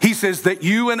 He says that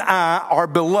you and I are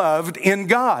beloved in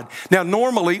God. Now,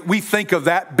 normally we think of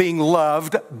that being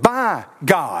loved by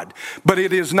God, but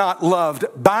it is not loved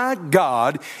by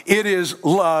God. It is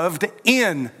loved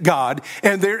in God,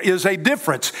 and there is a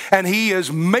difference, and he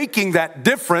is making that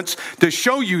difference to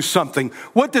show you something.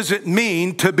 What does it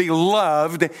mean to be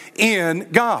loved in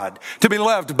God? To be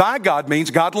loved by God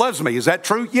means God loves me. Is that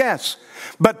true? Yes.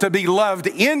 But to be loved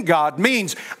in God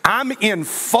means I'm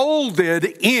enfolded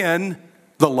in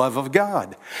the love of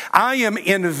God. I am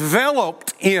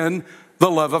enveloped in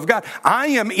the love of God. I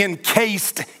am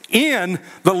encased in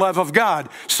the love of God,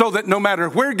 so that no matter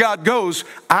where God goes,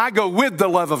 I go with the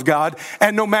love of God,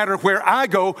 and no matter where I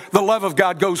go, the love of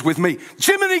God goes with me.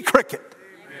 Jiminy Cricket.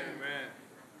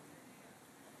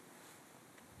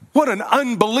 What an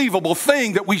unbelievable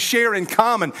thing that we share in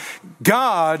common.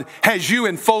 God has you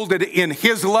enfolded in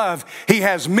his love. He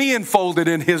has me enfolded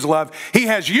in his love. He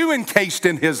has you encased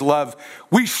in his love.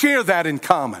 We share that in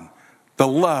common. The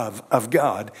love of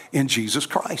God in Jesus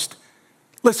Christ.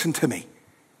 Listen to me.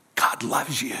 God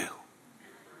loves you.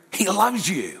 He loves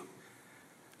you.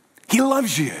 He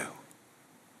loves you.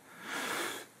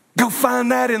 Go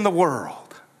find that in the world.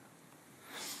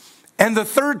 And the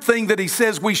third thing that he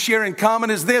says we share in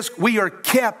common is this: we are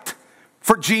kept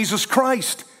for Jesus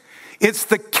Christ. It's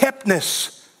the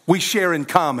keptness we share in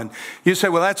common. You say,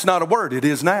 well, that's not a word. It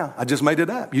is now. I just made it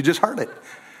up. You just heard it.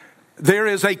 There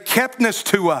is a keptness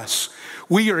to us.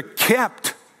 We are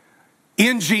kept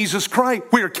in Jesus Christ.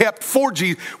 We are kept for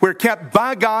Jesus. We're kept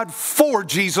by God for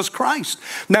Jesus Christ.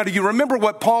 Now, do you remember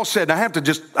what Paul said?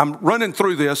 I'm running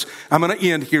through this. I'm going to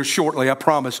end here shortly, I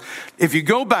promise. If you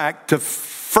go back to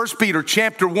 1 Peter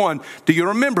chapter 1, do you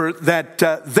remember that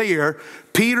there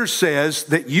Peter says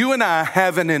that you and I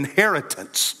have an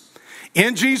inheritance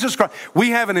in Jesus Christ. We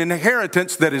have an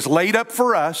inheritance that is laid up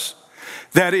for us,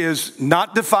 that is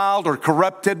not defiled or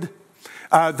corrupted,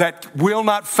 that will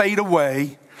not fade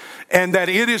away, and that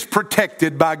it is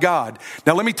protected by God.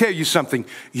 Now let me tell you something.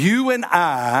 You and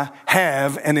I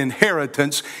have an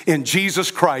inheritance in Jesus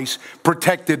Christ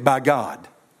protected by God.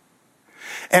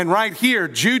 And right here,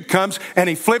 Jude comes and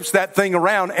he flips that thing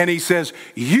around and he says,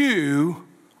 you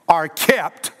are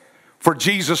kept for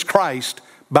Jesus Christ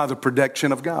by the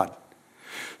protection of God.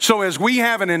 So as we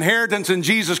have an inheritance in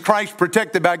Jesus Christ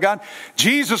protected by God,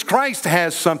 Jesus Christ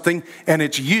has something, and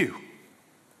it's you.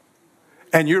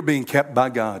 And you're being kept by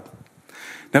God.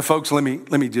 Now, folks, let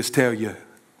me just tell you,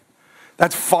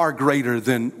 that's far greater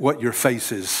than what your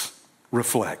faces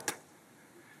reflect.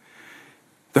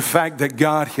 The fact that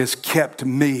God has kept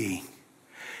me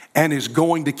and is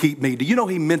going to keep me. Do you know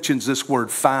he mentions this word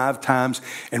 5 times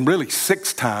and really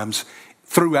 6 times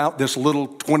throughout this little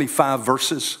 25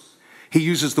 verses? He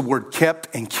uses the word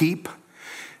kept and keep.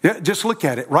 Yeah, just look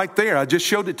at it right there. I just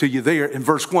showed it to you there in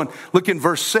verse 1. Look in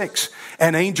verse 6.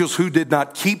 And angels who did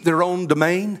not keep their own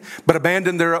domain, but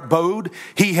abandoned their abode,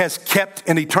 he has kept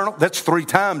in eternal. That's 3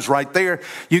 times right there.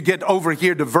 You get over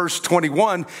here to verse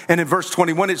 21. And in verse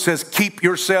 21, it says, keep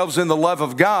yourselves in the love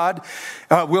of God.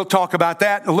 We'll talk about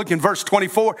that. And look in verse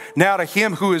 24. Now to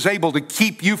him who is able to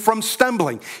keep you from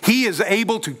stumbling. He is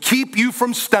able to keep you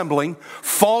from stumbling,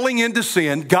 falling into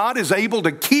sin. God is able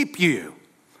to keep you,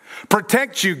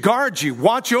 protect you, guard you,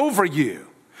 watch over you,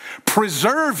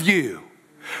 preserve you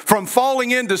from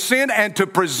falling into sin, and to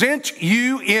present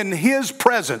you in his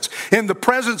presence, in the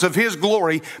presence of his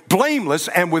glory, blameless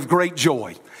and with great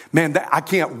joy. Man, I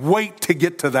can't wait to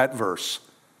get to that verse.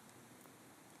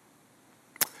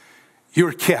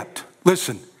 You're kept.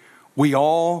 Listen, we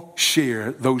all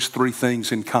share those 3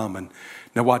 things in common.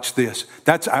 Now watch this.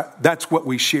 That's what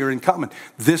we share in common.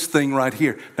 This thing right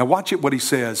here. Now watch it what he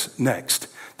says next.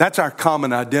 That's our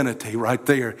common identity right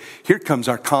there. Here comes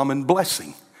our common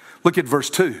blessing. Look at verse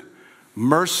 2.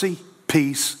 Mercy,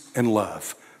 peace, and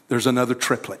love. There's another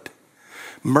triplet.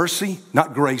 Mercy,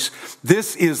 not grace.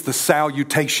 This is the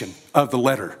salutation of the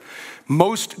letter.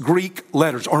 Most Greek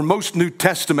letters or most New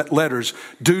Testament letters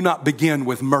do not begin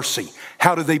with mercy.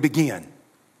 How do they begin?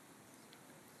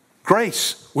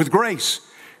 Grace, with grace.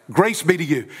 Grace be to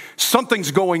you.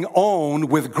 Something's going on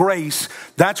with grace.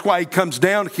 That's why he comes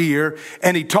down here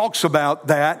and he talks about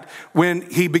that when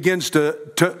he begins to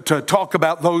talk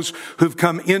about those who've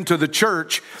come into the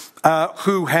church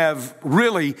who have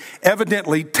really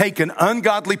evidently taken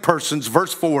ungodly persons,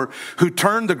 verse 4, who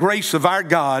turned the grace of our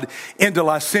God into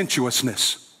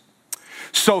licentiousness.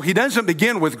 So he doesn't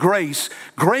begin with grace.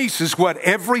 Grace is what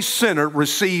every sinner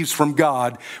receives from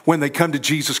God when they come to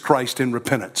Jesus Christ in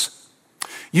repentance.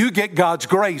 You get God's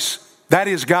grace. That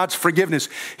is God's forgiveness.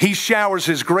 He showers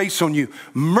his grace on you.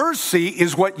 Mercy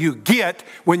is what you get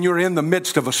when you're in the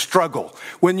midst of a struggle,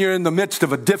 when you're in the midst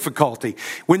of a difficulty,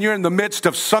 when you're in the midst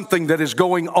of something that is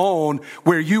going on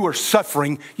where you are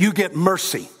suffering, you get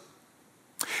mercy.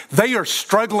 They are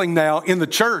struggling now in the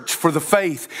church for the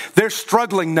faith. They're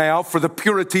struggling now for the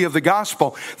purity of the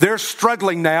gospel. They're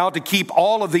struggling now to keep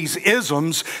all of these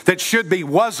isms that should be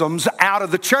wasms out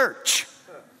of the church.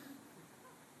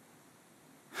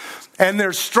 And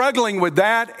they're struggling with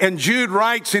that. And Jude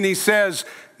writes and he says,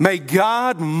 may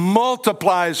God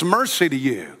multiply his mercy to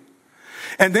you.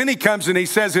 And then he comes and he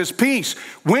says his peace.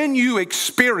 When you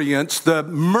experience the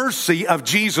mercy of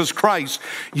Jesus Christ,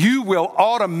 you will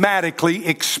automatically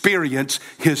experience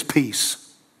his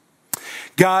peace.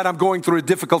 God, I'm going through a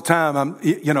difficult time.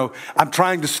 I'm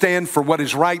trying to stand for what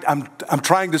is right. I'm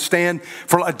trying to stand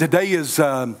for, today is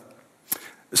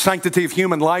Sanctity of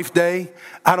Human Life Day.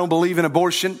 I don't believe in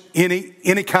abortion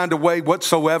any kind of way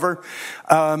whatsoever.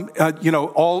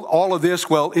 All of this,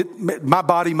 my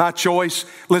body, my choice.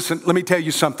 Listen, let me tell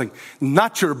you something.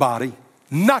 Not your body,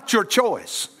 not your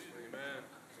choice. Amen.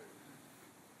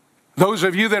 Those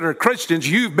of you that are Christians,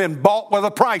 you've been bought with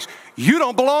a price. You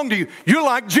don't belong to you. You're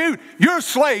like Jude. You're a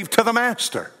slave to the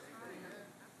master.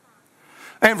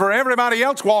 And for everybody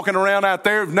else walking around out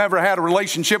there who've never had a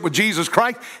relationship with Jesus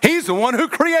Christ, he's the one who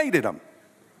created them.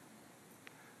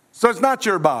 So it's not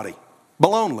your body.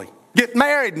 Baloney. Get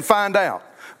married and find out.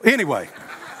 Anyway,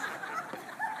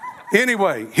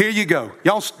 here you go.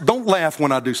 Y'all don't laugh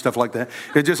when I do stuff like that.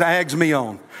 It just aggs me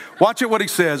on. Watch it what he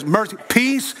says. Mercy,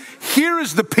 peace. Here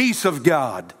is the peace of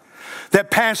God that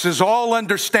passes all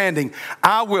understanding.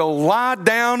 I will lie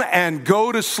down and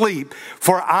go to sleep,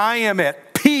 for I am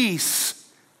at peace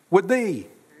with thee.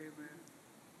 Amen.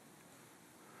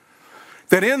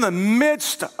 That in the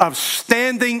midst of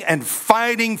standing and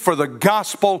fighting for the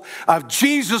gospel of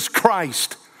Jesus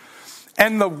Christ,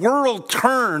 and the world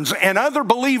turns and other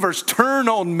believers turn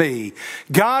on me,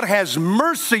 God has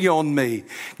mercy on me,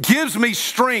 gives me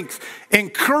strength,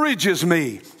 encourages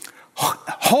me,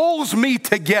 holds me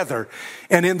together.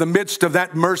 And in the midst of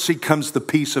that mercy comes the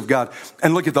peace of God.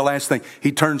 And look at the last thing.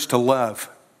 He turns to love.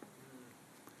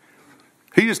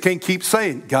 He just can't keep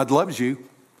saying, God loves you.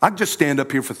 I'd just stand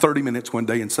up here for 30 minutes one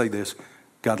day and say this.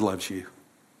 God loves you.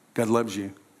 God loves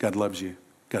you. God loves you.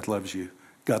 God loves you.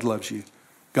 God loves you.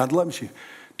 God loves you.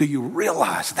 Do you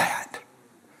realize that?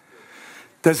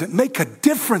 Does it make a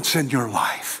difference in your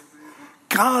life?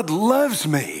 God loves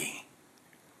me.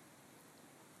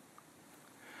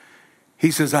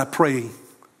 He says, I pray,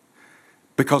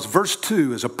 because verse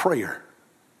 2 is a prayer,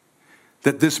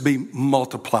 that this be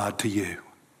multiplied to you.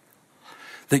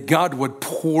 That God would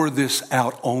pour this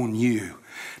out on you.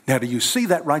 Now, do you see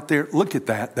that right there? Look at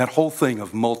that whole thing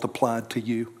of multiplied to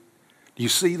you. Do you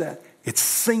see that? It's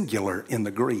singular in the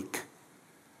Greek.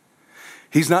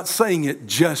 He's not saying it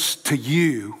just to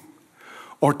you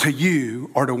or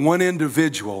to one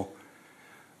individual.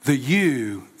 The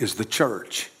you is the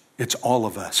church. It's all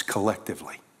of us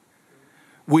collectively.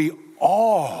 We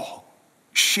all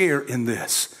share in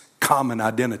this common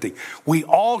identity. We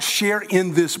all share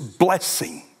in this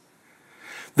blessing.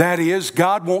 That is,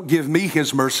 God won't give me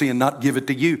his mercy and not give it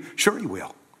to you. Sure he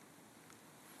will.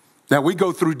 Now we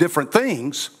go through different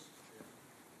things,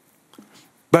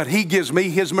 but he gives me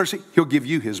his mercy. He'll give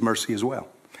you his mercy as well.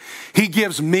 He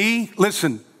gives me,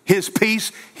 listen, his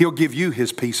peace. He'll give you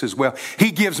his peace as well.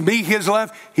 He gives me his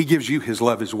love. He gives you his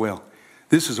love as well.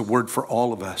 This is a word for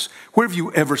all of us. Where have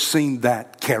you ever seen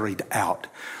that carried out?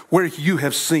 Where you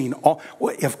have seen,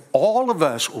 if all of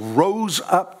us rose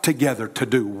up together to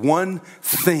do one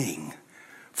thing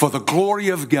for the glory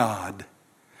of God,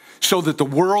 so that the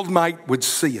world would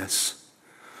see us.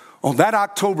 On that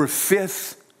October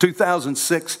 5th,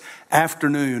 2006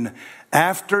 afternoon,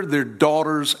 after their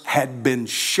daughters had been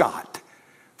shot,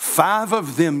 5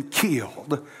 of them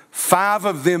killed, 5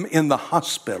 of them in the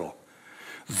hospital,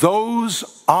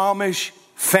 those Amish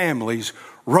families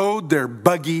rode their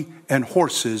buggy and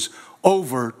horses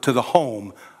over to the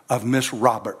home of Miss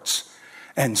Roberts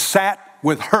and sat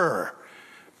with her,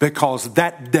 because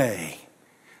that day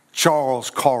Charles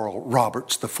Carl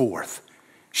Roberts IV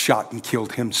shot and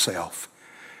killed himself.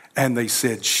 And they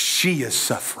said, she is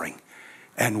suffering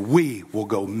and we will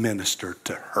go minister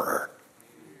to her.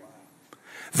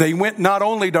 They went not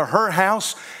only to her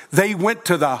house, they went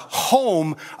to the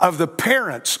home of the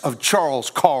parents of Charles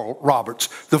Carl Roberts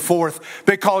IV,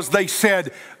 because they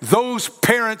said, those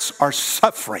parents are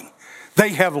suffering. They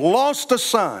have lost a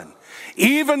son,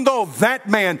 even though that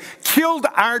man killed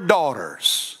our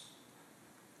daughters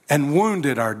and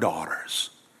wounded our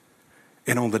daughters.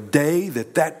 And on the day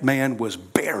that that man was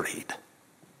buried,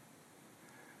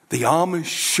 the Amish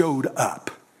showed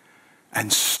up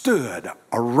and stood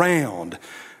around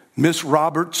Miss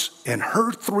Roberts and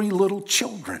her 3 little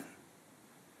children,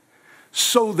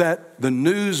 so that the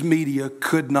news media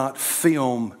could not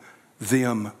film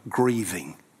them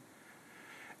grieving.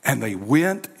 And they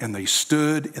went and they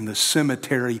stood in the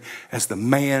cemetery as the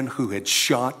man who had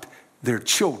shot their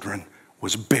children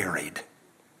was buried.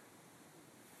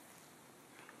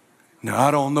 Now,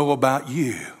 I don't know about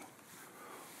you,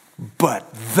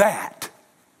 but that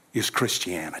is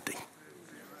Christianity.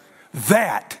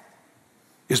 That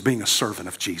is being a servant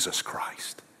of Jesus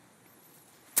Christ.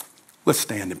 Let's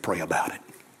stand and pray about it.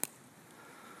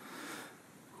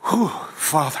 Whew,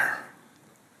 Father,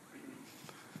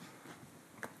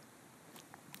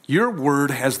 your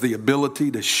word has the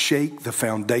ability to shake the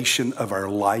foundation of our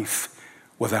life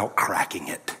without cracking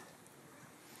it.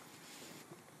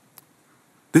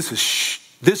 This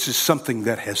is something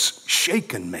that has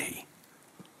shaken me.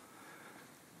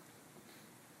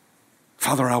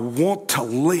 Father, I want to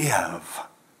live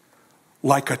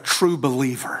like a true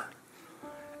believer,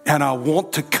 and I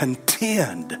want to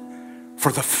contend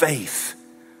for the faith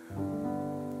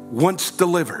once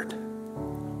delivered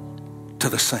to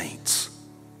the saints.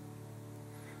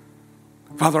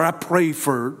 Father, I pray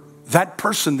for that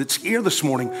person that's here this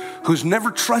morning who's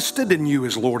never trusted in you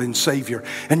as Lord and Savior,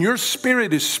 and your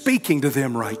Spirit is speaking to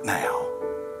them right now.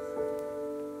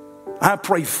 I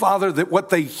pray, Father, that what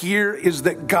they hear is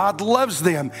that God loves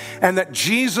them and that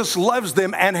Jesus loves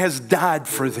them and has died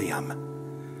for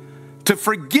them to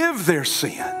forgive their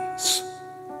sins,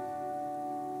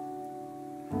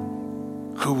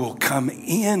 who will come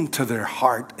into their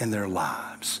heart and their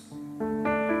lives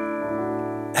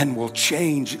and will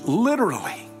change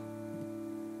literally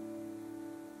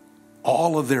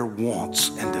all of their wants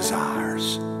and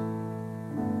desires,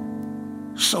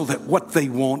 so that what they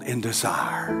want and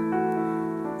desire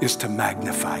is to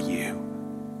magnify you.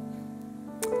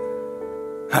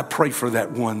 I pray for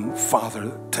that one,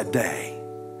 Father, today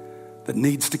that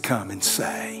needs to come and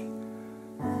say,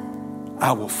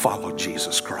 I will follow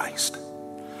Jesus Christ.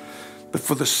 But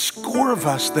for the score of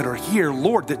us that are here,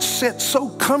 Lord, that sit so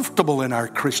comfortable in our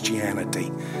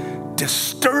Christianity,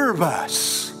 disturb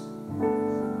us,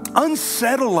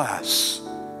 unsettle us,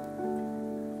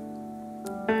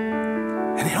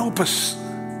 and help us,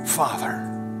 Father,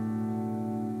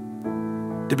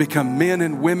 to become men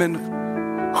and women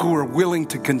who are willing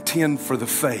to contend for the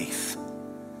faith,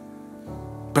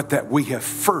 but that we have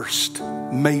first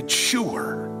made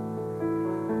sure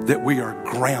that we are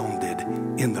grounded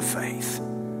in the faith.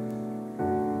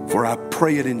 For I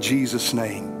pray it in Jesus'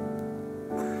 name.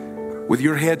 With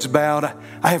your heads bowed,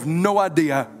 I have no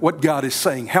idea what God is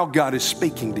saying, how God is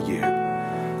speaking to you.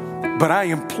 But I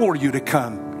implore you to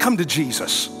come to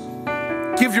Jesus.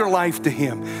 Give your life to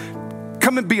Him.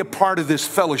 Come and be a part of this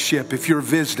fellowship if you're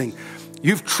visiting.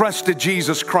 You've trusted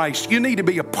Jesus Christ. You need to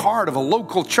be a part of a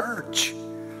local church.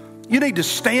 You need to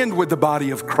stand with the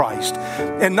body of Christ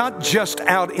and not just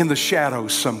out in the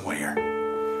shadows somewhere.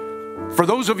 For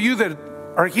those of you that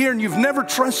are here and you've never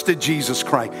trusted Jesus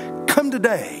Christ, come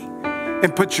today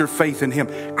and put your faith in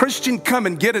Him. Christian, come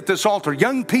and get at this altar.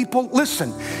 Young people,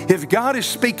 listen, if God is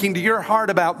speaking to your heart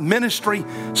about ministry,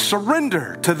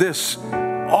 surrender to this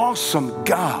awesome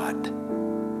God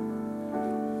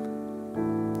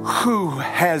who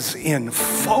has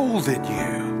enfolded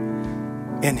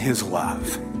you in His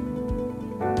love.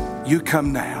 You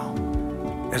come now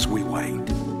as we wait.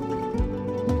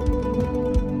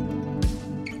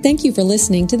 Thank you for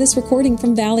listening to this recording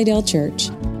from Valleydale Church.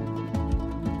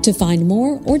 To find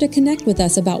more or to connect with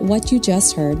us about what you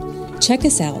just heard, check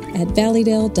us out at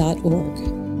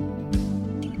valleydale.org.